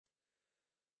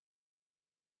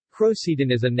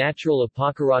Crocetin is a natural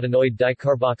apocarotenoid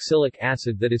dicarboxylic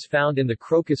acid that is found in the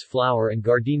crocus flower and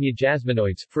gardenia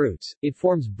jasminoids fruits. It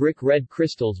forms brick-red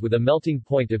crystals with a melting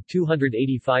point of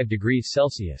 285 degrees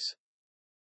Celsius.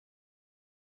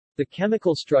 The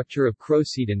chemical structure of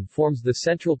crocetin forms the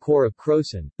central core of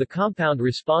crocin, the compound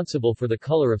responsible for the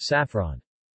color of saffron.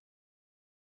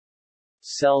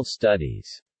 Cell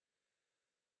studies.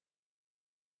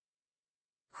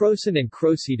 Crocin and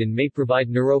crocetin may provide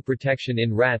neuroprotection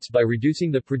in rats by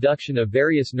reducing the production of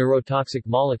various neurotoxic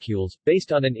molecules,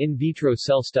 based on an in vitro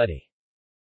cell study.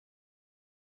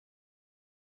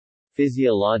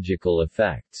 Physiological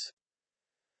effects.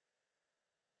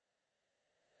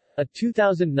 A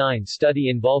 2009 study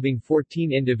involving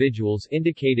 14 individuals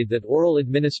indicated that oral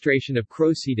administration of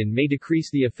crocetin may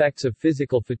decrease the effects of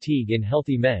physical fatigue in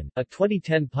healthy men. A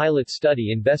 2010 pilot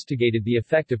study investigated the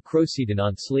effect of crocetin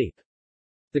on sleep.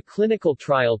 The clinical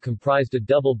trial comprised a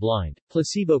double-blind,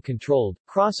 placebo-controlled,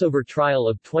 crossover trial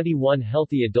of 21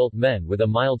 healthy adult men with a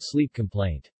mild sleep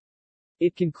complaint.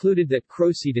 It concluded that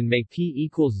crocetin may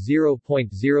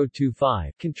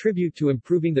p=0.025 contribute to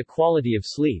improving the quality of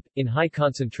sleep. In high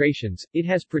concentrations, it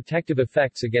has protective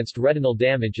effects against retinal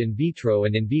damage in vitro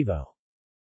and in vivo.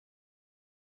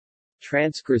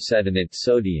 Transcrocetinate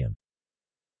sodium.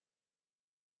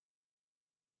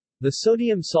 The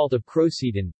sodium salt of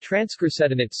crocetin,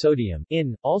 transcrocetinate sodium,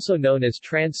 also known as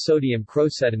trans-sodium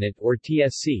crocetinate or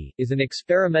TSC, is an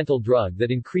experimental drug that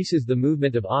increases the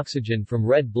movement of oxygen from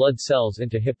red blood cells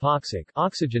into hypoxic,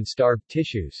 oxygen-starved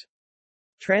tissues.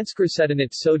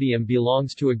 Transcrocetinate sodium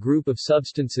belongs to a group of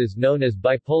substances known as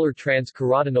bipolar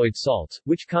trans-carotenoid salts,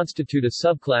 which constitute a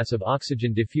subclass of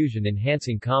oxygen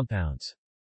diffusion-enhancing compounds.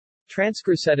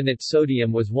 Transcrocetinate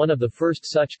sodium was one of the first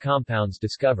such compounds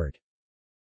discovered.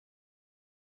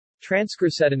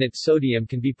 Transcrocetinate sodium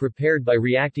can be prepared by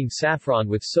reacting saffron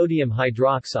with sodium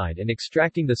hydroxide and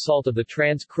extracting the salt of the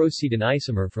trans-crocetin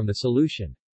isomer from the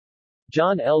solution.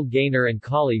 John L. Gaynor and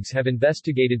colleagues have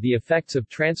investigated the effects of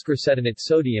transcrocetinate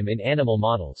sodium in animal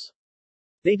models.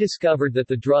 They discovered that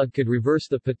the drug could reverse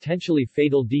the potentially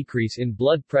fatal decrease in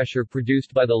blood pressure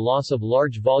produced by the loss of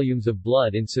large volumes of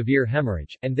blood in severe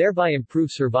hemorrhage, and thereby improve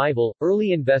survival.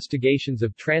 Early investigations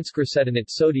of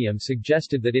transcrocetinate sodium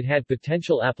suggested that it had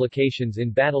potential applications in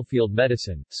battlefield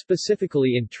medicine,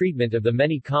 specifically in treatment of the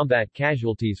many combat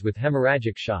casualties with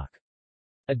hemorrhagic shock.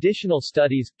 Additional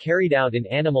studies, carried out in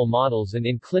animal models and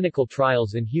in clinical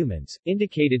trials in humans,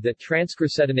 indicated that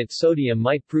transcrocetinate sodium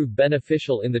might prove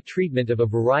beneficial in the treatment of a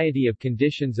variety of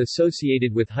conditions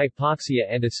associated with hypoxia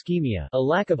and ischemia, a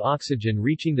lack of oxygen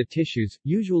reaching the tissues,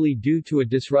 usually due to a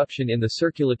disruption in the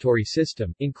circulatory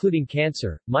system, including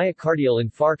cancer, myocardial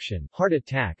infarction, heart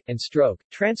attack, and stroke.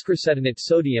 Transcrocetinate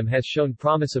sodium has shown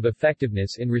promise of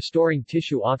effectiveness in restoring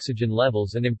tissue oxygen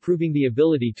levels and improving the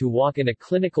ability to walk in a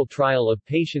clinical trial of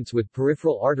patients with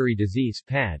peripheral artery disease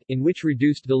 (PAD), in which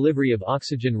reduced delivery of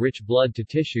oxygen-rich blood to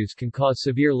tissues can cause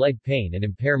severe leg pain and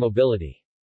impair mobility.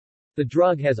 The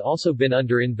drug has also been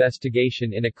under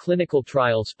investigation in a clinical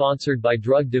trial sponsored by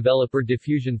drug developer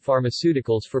Diffusion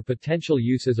Pharmaceuticals for potential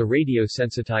use as a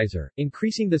radiosensitizer,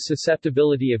 increasing the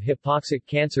susceptibility of hypoxic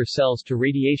cancer cells to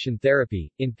radiation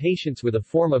therapy, in patients with a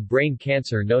form of brain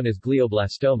cancer known as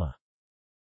glioblastoma.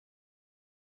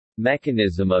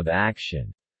 Mechanism of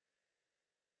action.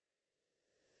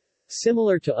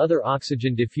 Similar to other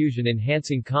oxygen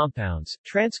diffusion-enhancing compounds,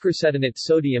 transcrocetinate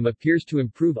sodium appears to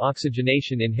improve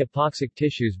oxygenation in hypoxic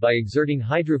tissues by exerting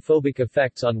hydrophobic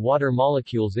effects on water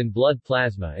molecules in blood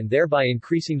plasma and thereby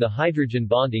increasing the hydrogen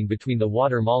bonding between the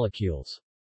water molecules.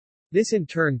 This in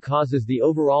turn causes the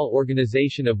overall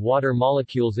organization of water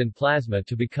molecules in plasma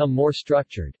to become more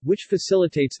structured, which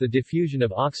facilitates the diffusion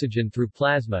of oxygen through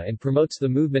plasma and promotes the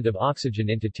movement of oxygen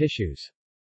into tissues.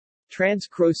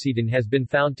 Trans-crocetin has been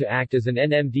found to act as an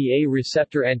NMDA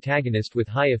receptor antagonist with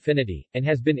high affinity, and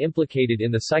has been implicated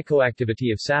in the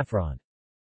psychoactivity of saffron.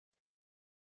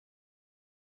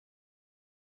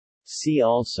 See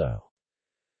also: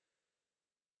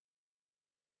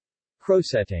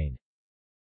 Crocetin.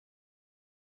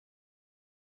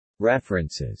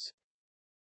 References